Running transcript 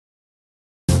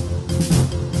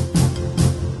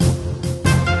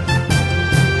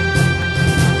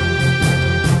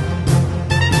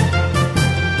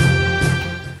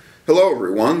Hello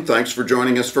everyone, thanks for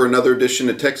joining us for another edition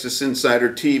of Texas Insider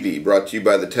TV, brought to you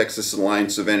by the Texas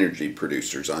Alliance of Energy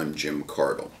Producers. I'm Jim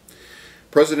Cardle.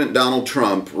 President Donald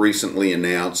Trump recently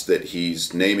announced that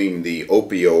he's naming the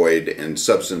opioid and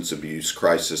substance abuse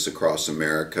crisis across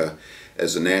America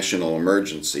as a national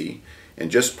emergency.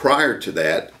 And just prior to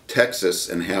that, Texas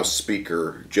and House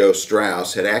Speaker Joe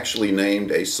Straus had actually named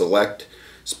a select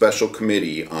special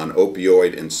committee on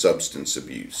opioid and substance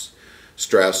abuse.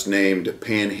 Straus named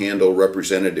Panhandle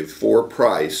Representative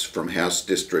Price from House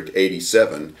District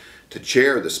 87 to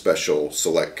chair the Special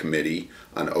Select Committee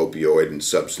on Opioid and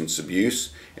Substance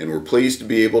Abuse, and we're pleased to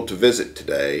be able to visit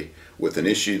today with an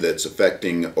issue that's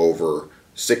affecting over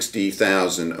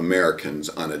 60,000 Americans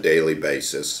on a daily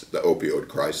basis, the opioid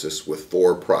crisis, with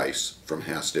Price from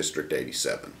House District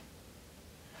 87.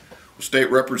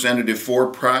 State Representative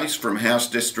Price from House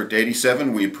District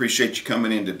 87, we appreciate you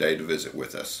coming in today to visit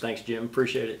with us. Thanks, Jim.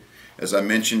 Appreciate it. As I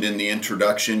mentioned in the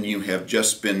introduction, you have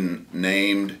just been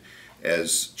named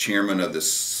as chairman of the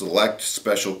Select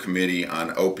Special Committee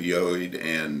on Opioid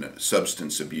and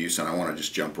Substance Abuse, and I want to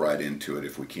just jump right into it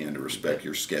if we can to respect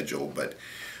your schedule. But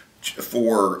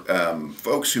for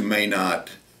folks who may not,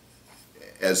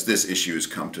 as this issue has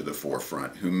come to the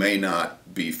forefront, who may not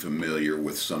be familiar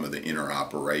with some of the inner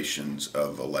operations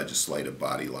of a legislative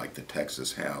body like the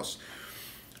Texas House,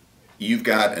 you've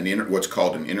got what's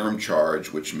called an interim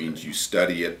charge, which means you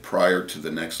study it prior to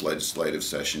the next legislative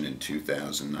session in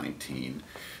 2019.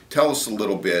 Tell us a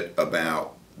little bit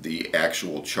about the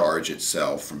actual charge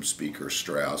itself from Speaker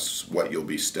Straus, what you'll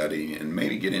be studying, and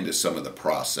maybe get into some of the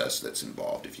process that's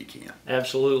involved if you can.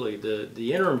 Absolutely.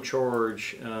 The interim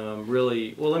charge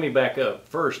really, well, let me back up.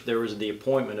 First, there was the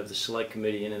appointment of the Select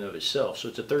Committee in and of itself. So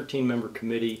it's a 13-member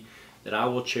committee that I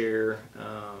will chair.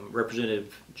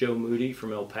 Representative Joe Moody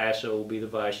from El Paso will be the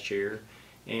vice chair,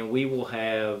 and we will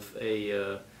have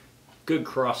a good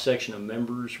cross-section of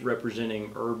members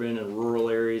representing urban and rural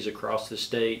areas across the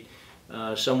state.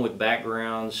 Some with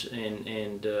backgrounds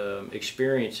and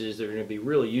experiences that are going to be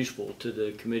really useful to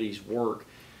the committee's work.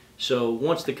 So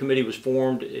once the committee was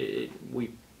formed,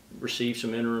 we received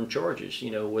some interim charges,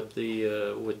 with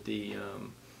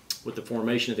the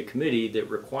formation of the committee that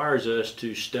requires us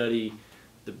to study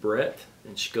the breadth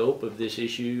and scope of this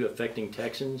issue affecting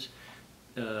Texans,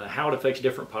 how it affects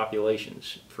different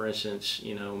populations. For instance,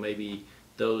 maybe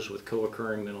those with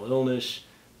co-occurring mental illness,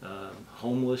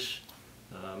 homeless,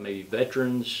 maybe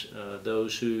veterans,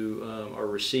 those who are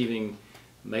receiving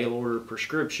mail order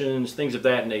prescriptions, things of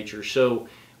that nature. So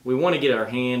we want to get our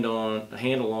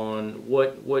handle on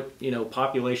what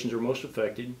populations are most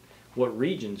affected, what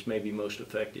regions may be most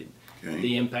affected, okay,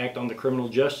 the impact on the criminal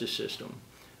justice system,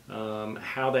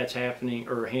 how that's happening,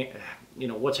 or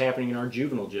what's happening in our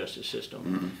juvenile justice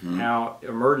system, how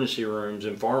emergency rooms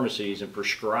and pharmacies and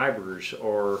prescribers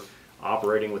are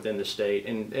operating within the state,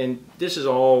 and this is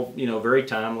all very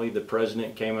timely. The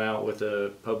president came out with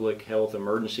a public health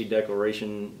emergency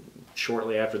declaration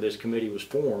shortly after this committee was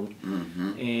formed,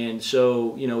 and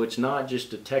so it's not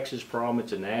just a Texas problem;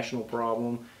 it's a national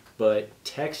problem. But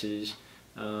Texas,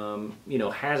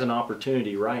 has an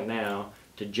opportunity right now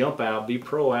to jump out, be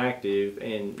proactive,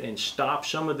 and stop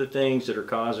some of the things that are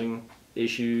causing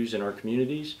issues in our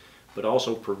communities, but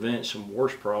also prevent some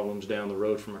worse problems down the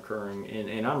road from occurring.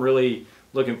 And I'm really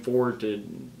looking forward to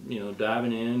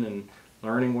diving in and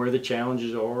learning where the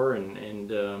challenges are,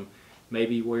 and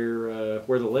maybe where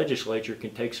the legislature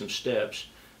can take some steps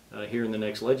here in the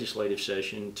next legislative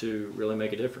session to really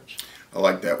make a difference. I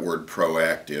like that word,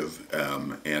 proactive,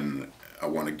 and I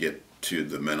want to get to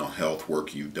the mental health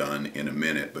work you've done in a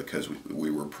minute, because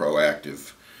we were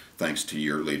proactive thanks to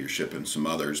your leadership and some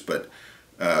others. But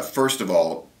first of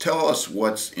all, tell us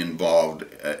what's involved.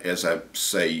 As I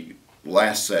say,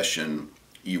 last session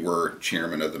you were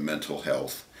chairman of the Mental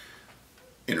Health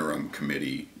Interim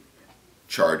Committee.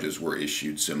 Charges were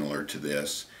issued similar to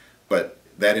this, but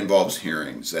that involves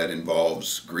hearings. That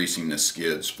involves greasing the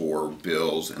skids for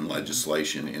bills and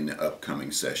legislation in the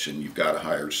upcoming session. You've got to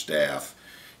hire staff.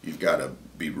 You've got to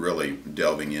be really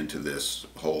delving into this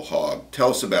whole hog.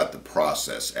 Tell us about the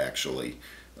process, actually,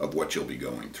 of what you'll be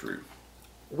going through.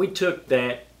 We took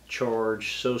that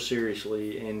charge so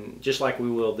seriously, and just like we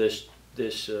will this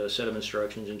set of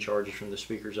instructions and charges from the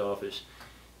Speaker's office.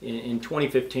 In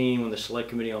 2015, when the Select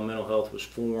Committee on Mental Health was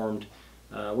formed,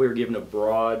 we were given a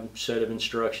broad set of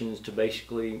instructions to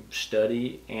basically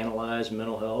study, analyze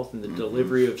mental health and the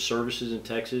delivery of services in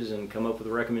Texas, and come up with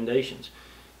recommendations.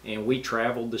 And we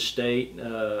traveled the state,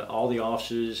 all the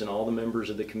offices and all the members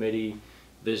of the committee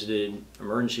visited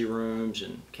emergency rooms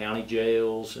and county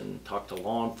jails and talked to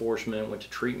law enforcement, went to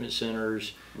treatment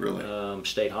centers, Really?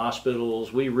 State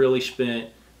hospitals. We really spent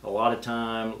a lot of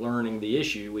time learning the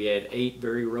issue. We had 8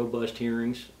 very robust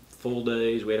hearings, full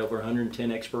days. We had over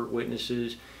 110 expert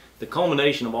witnesses. The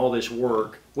culmination of all this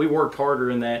work, we worked harder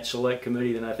in that select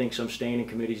committee than I think some standing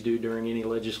committees do during any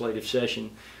legislative session.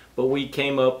 But we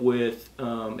came up with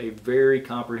a very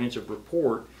comprehensive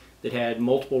report that had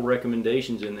multiple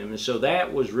recommendations in them. And so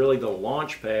that was really the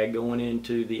launch pad going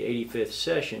into the 85th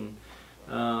session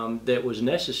that was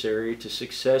necessary to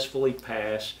successfully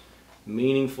pass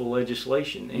meaningful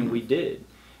legislation, and we did.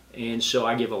 And so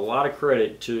I give a lot of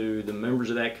credit to the members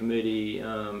of that committee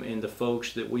and the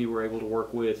folks that we were able to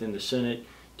work with in the Senate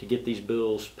to get these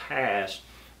bills passed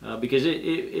because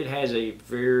it has a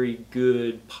very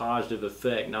good positive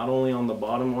effect, not only on the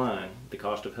bottom line, the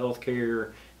cost of health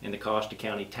care and the cost to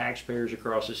county taxpayers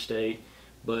across the state,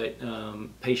 but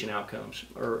patient outcomes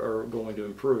are going to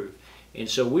improve. And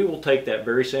so we will take that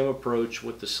very same approach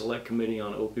with the Select Committee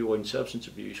on Opioid and Substance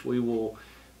Abuse. We will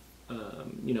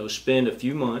spend a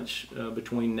few months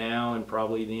between now and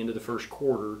probably the end of the first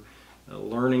quarter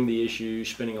learning the issue,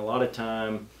 spending a lot of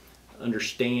time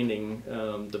understanding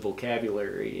the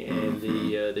vocabulary and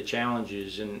the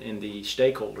challenges and the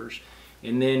stakeholders.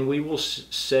 And then we will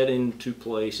set into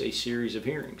place a series of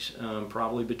hearings,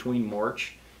 probably between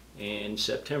March and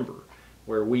September,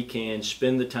 where we can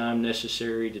spend the time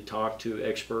necessary to talk to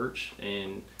experts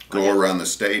and Go around the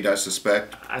state, I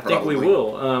suspect? I think we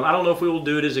will. I don't know if we will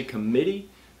do it as a committee.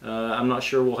 I'm not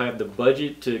sure we'll have the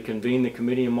budget to convene the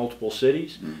committee in multiple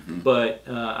cities, but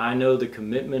I know the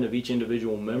commitment of each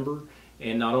individual member,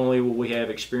 and not only will we have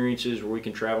experiences where we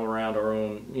can travel around our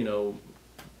own,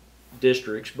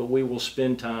 districts, but we will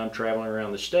spend time traveling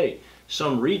around the state.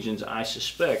 Some regions, I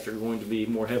suspect, are going to be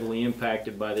more heavily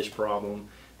impacted by this problem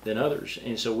than others,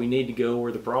 and so we need to go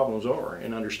where the problems are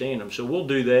and understand them. So we'll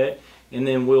do that, and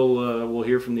then we'll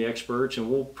hear from the experts,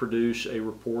 and we'll produce a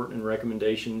report and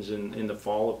recommendations in the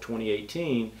fall of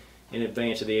 2018 in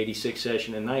advance of the 86th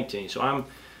session in 19. So I'm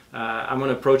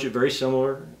going to approach it very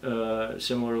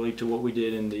similarly to what we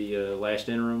did in the last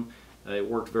interim. It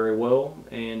worked very well,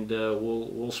 and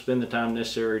we'll spend the time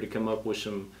necessary to come up with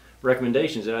some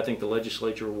recommendations that I think the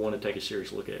legislature will want to take a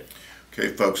serious look at. Okay,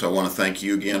 folks, I want to thank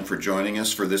you again for joining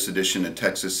us for this edition of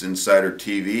Texas Insider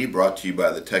TV, brought to you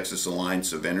by the Texas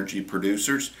Alliance of Energy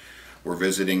Producers. We're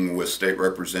visiting with State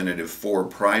Representative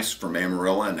Ford Price from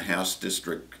Amarillo and House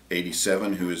District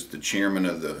 87, who is the chairman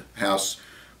of the House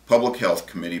Public Health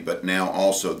Committee, but now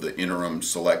also the Interim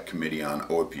Select Committee on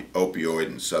Opioid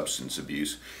and Substance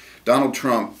Abuse. Donald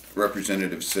Trump,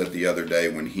 representative, said the other day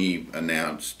when he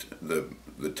announced the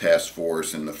task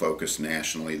force and the focus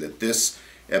nationally that this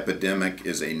epidemic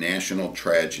is a national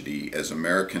tragedy. As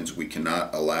Americans, we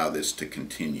cannot allow this to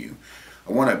continue.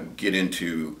 I want to get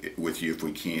into it with you, if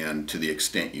we can, to the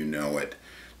extent you know it.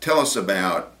 Tell us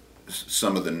about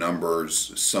some of the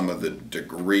numbers, some of the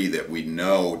degree that we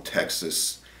know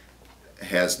Texas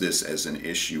has this as an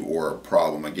issue or a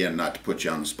problem. Again, not to put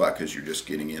you on the spot because you're just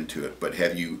getting into it, but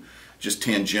have you, just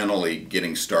tangentially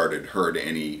getting started, heard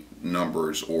any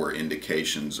numbers or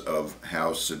indications of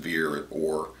how severe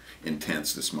or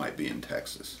intense this might be in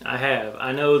Texas? I have.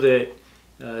 I know that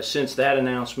since that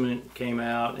announcement came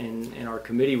out and our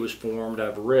committee was formed,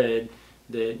 I've read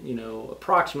that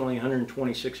approximately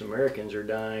 126 Americans are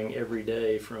dying every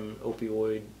day from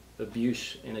opioid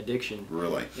abuse and addiction.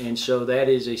 Really? And so that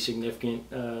is a significant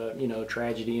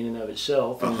tragedy in and of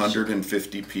itself.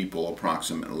 150 people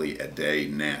approximately a day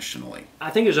nationally.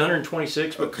 I think it was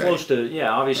 126, but okay. Close to,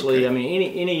 yeah, obviously. Okay. I mean,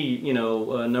 any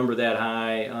number that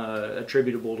high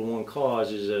attributable to one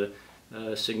cause is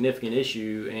a significant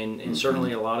issue, and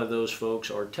certainly a lot of those folks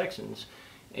are Texans.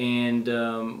 And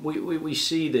we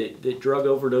see that drug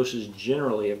overdoses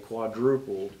generally have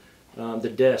quadrupled. The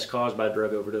deaths caused by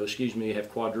drug overdose,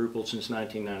 have quadrupled since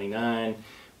 1999.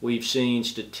 We've seen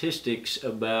statistics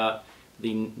about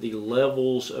the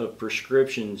levels of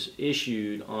prescriptions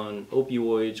issued on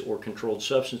opioids or controlled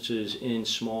substances in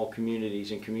small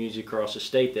communities and communities across the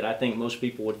state that I think most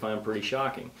people would find pretty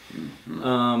shocking.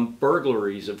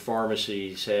 Burglaries of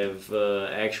pharmacies have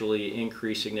actually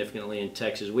increased significantly in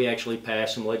Texas. We actually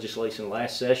passed some legislation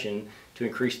last session to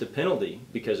increase the penalty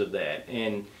because of that.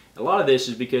 And a lot of this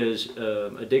is because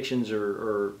addictions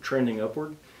are trending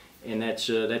upward, and that's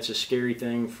a scary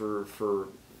thing for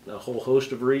a whole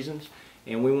host of reasons.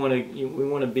 And we want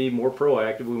to be more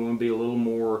proactive. We want to be a little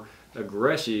more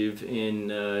aggressive in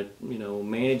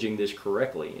managing this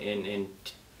correctly and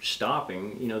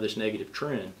stopping this negative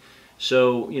trend.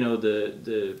 So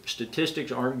the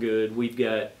statistics aren't good. We've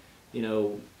got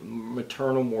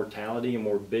maternal mortality and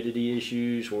morbidity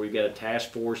issues, where we've got a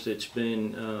task force that's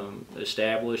been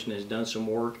established and has done some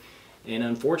work. And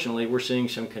unfortunately, we're seeing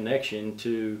some connection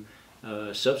to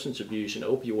substance abuse and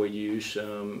opioid use,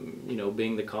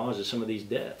 being the cause of some of these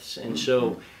deaths. And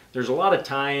so there's a lot of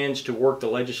tie-ins to work the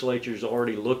legislature's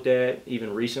already looked at,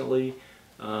 even recently.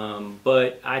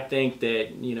 But I think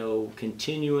that,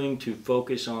 continuing to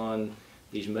focus on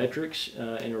these metrics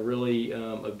in a really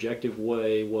objective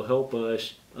way will help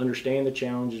us understand the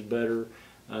challenges better,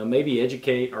 maybe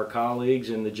educate our colleagues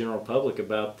and the general public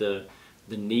about the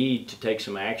need to take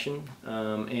some action.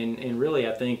 And really,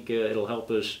 I think it'll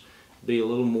help us be a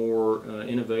little more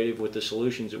innovative with the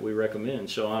solutions that we recommend.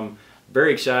 So I'm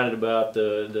very excited about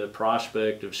the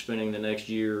prospect of spending the next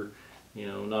year,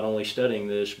 not only studying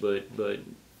this, but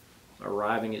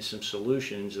arriving at some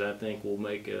solutions that I think will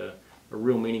make a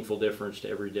real meaningful difference to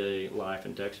everyday life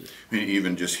in Texas.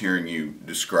 Even just hearing you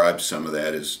describe some of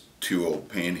that as two old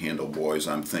panhandle boys,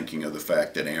 I'm thinking of the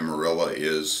fact that Amarillo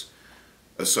is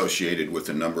associated with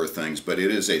a number of things, but it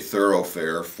is a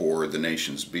thoroughfare for the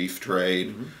nation's beef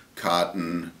trade,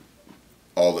 cotton,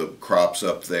 all the crops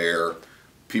up there.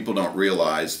 People don't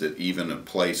realize that even a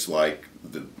place like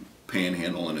the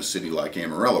Panhandle in a city like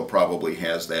Amarillo probably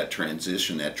has that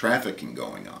transition, that trafficking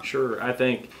going on. Sure. I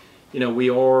think, we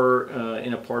are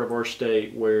in a part of our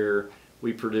state where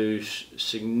we produce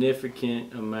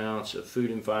significant amounts of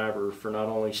food and fiber for not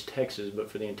only Texas,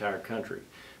 but for the entire country.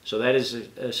 So that is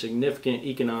a significant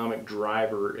economic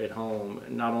driver at home.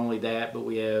 Not only that, but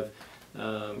we have,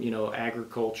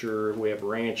 agriculture, we have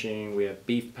ranching, we have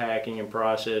beef packing and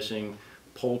processing,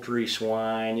 poultry,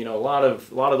 swine. A lot of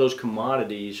those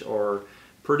commodities are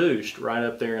produced right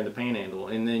up there in the Panhandle.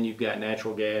 And then you've got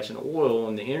natural gas and oil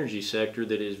in the energy sector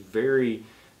that is very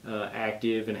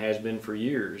active and has been for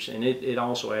years. And it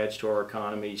also adds to our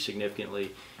economy significantly.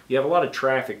 You have a lot of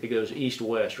traffic that goes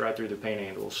east-west right through the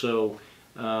Panhandle. So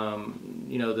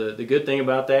the good thing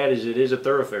about that is it is a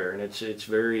thoroughfare and it's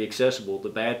very accessible. The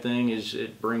bad thing is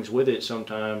it brings with it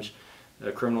sometimes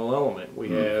a criminal element.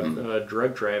 We have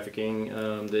drug trafficking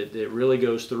that really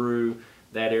goes through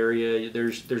that area.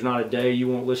 There's not a day you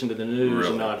won't listen to the news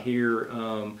and not hear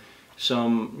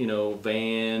some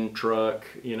van, truck,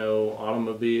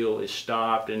 automobile is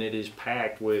stopped and it is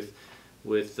packed with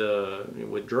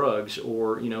drugs,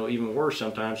 or even worse,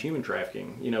 sometimes human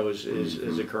trafficking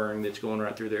is occurring, that's going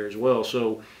right through there as well.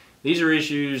 So these are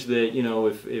issues that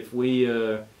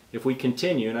if we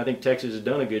continue, and I think Texas has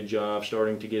done a good job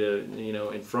starting to get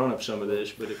in front of some of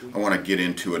this. But I want to get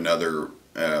into another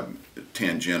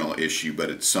tangential issue, but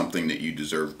it's something that you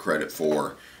deserve credit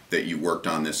for, that you worked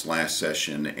on this last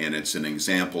session, and it's an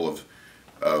example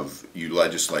of you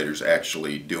legislators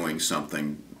actually doing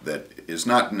something that is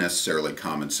not necessarily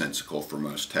commonsensical for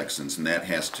most Texans, and that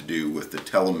has to do with the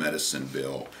telemedicine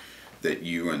bill that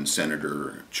you and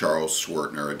Senator Charles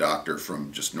Swertner, a doctor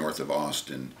from just north of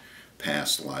Austin,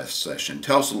 passed last session.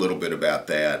 Tell us a little bit about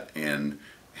that and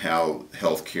how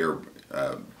healthcare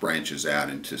branches out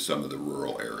into some of the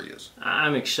rural areas.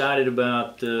 I'm excited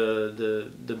about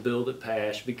the bill that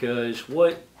passed, because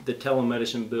what the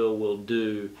telemedicine bill will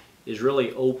do is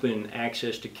really open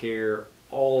access to care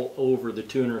all over the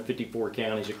 254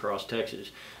 counties across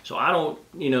Texas. So I don't,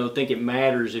 think it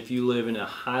matters if you live in a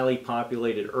highly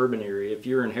populated urban area. If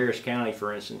you're in Harris County,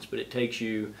 for instance, but it takes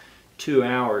you 2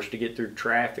 hours to get through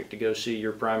traffic to go see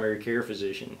your primary care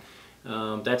physician,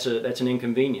 that's an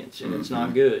inconvenience, and it's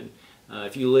not good.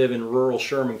 If you live in rural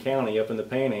Sherman County up in the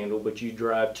Panhandle, but you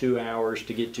drive 2 hours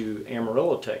to get to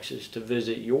Amarillo, Texas to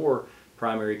visit your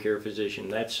primary care physician,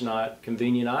 that's not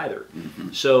convenient either.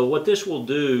 So what this will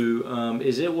do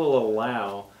is it will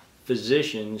allow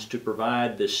physicians to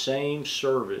provide the same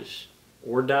service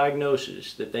or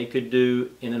diagnosis that they could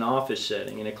do in an office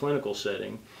setting, in a clinical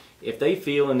setting, if they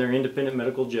feel in their independent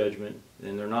medical judgment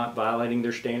and they're not violating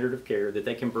their standard of care, that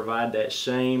they can provide that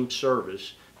same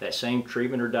service, that same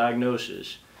treatment or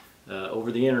diagnosis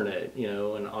over the internet,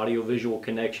 an audiovisual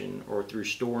connection, or through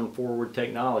store and forward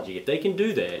technology. If they can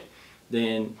do that,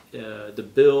 then the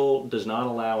bill does not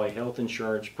allow a health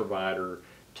insurance provider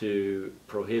to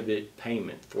prohibit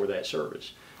payment for that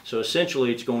service. So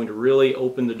essentially it's going to really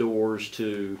open the doors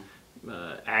to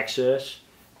access.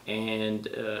 And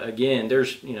again,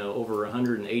 there's over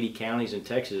 180 counties in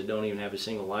Texas that don't even have a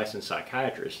single licensed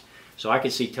psychiatrist. So I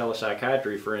could see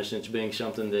telepsychiatry, for instance, being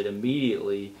something that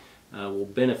immediately will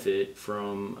benefit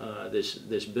from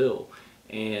this bill.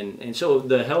 And so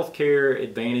the healthcare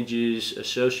advantages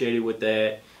associated with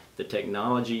that, the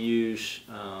technology use,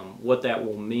 what that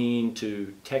will mean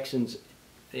to Texans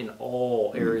in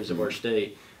all areas of our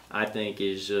state, I think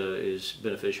is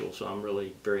beneficial. So I'm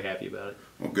really very happy about it.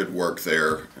 Well, good work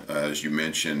there. As you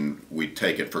mentioned, we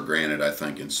take it for granted, I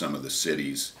think, in some of the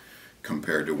cities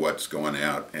compared to what's going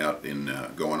on out in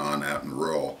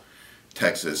rural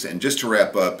Texas. And just to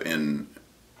wrap up and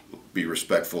be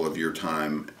respectful of your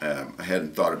time, I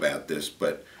hadn't thought about this,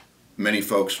 but many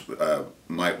folks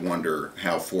might wonder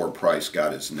how Ford Price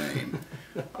got his name.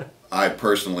 I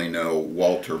personally know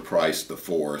Walter Price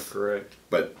IV. Correct.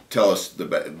 But tell us the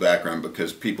background,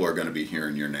 because people are going to be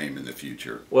hearing your name in the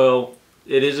future. Well,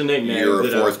 it is a nickname. You're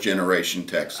a fourth-generation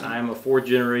Texan. I'm a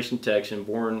fourth-generation Texan,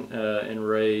 born and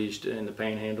raised in the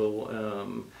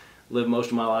Panhandle. Lived most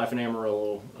of my life in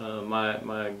Amarillo.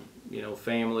 My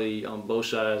family on both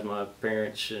sides, my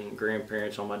parents and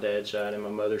grandparents on my dad's side and my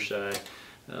mother's side,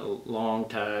 long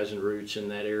ties and roots in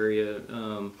that area.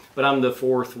 But I'm the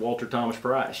fourth Walter Thomas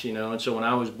Price, and so when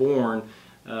I was born,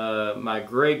 my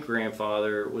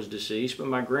great-grandfather was deceased, but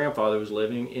my grandfather was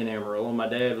living in Amarillo. My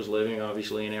dad was living,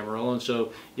 obviously, in Amarillo, and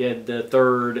so you had the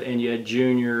third and you had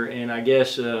junior, and I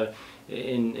guess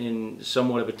in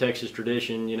somewhat of a Texas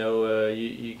tradition,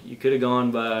 you could have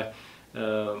gone by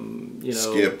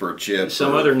Skip or Chip,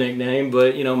 some other nickname,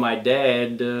 but my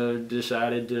dad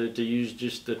decided to use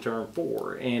just the term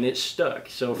four, and it stuck.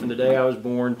 So from the day I was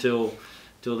born till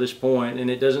this point, and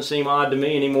it doesn't seem odd to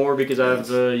me anymore because I've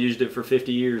used it for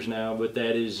 50 years now, but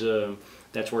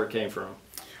that's where it came from.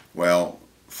 Well,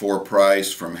 Ford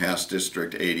Price from House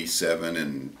District 87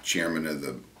 and chairman of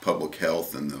the Public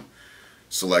Health and the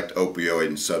Select Opioid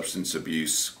and Substance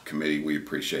Abuse Committee, we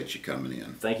appreciate you coming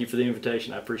in. Thank you for the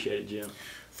invitation. I appreciate it, Jim.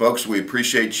 Folks, we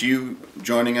appreciate you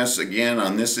joining us again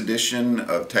on this edition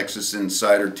of Texas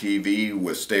Insider TV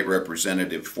with State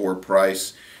Representative Ford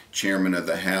Price, chairman of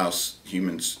the House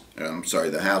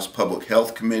Public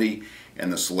Health Committee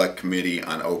and the Select Committee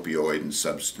on Opioid and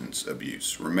Substance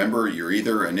Abuse. Remember, you're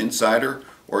either an insider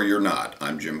or you're not.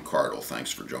 I'm Jim Cardle.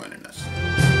 Thanks for joining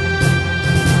us.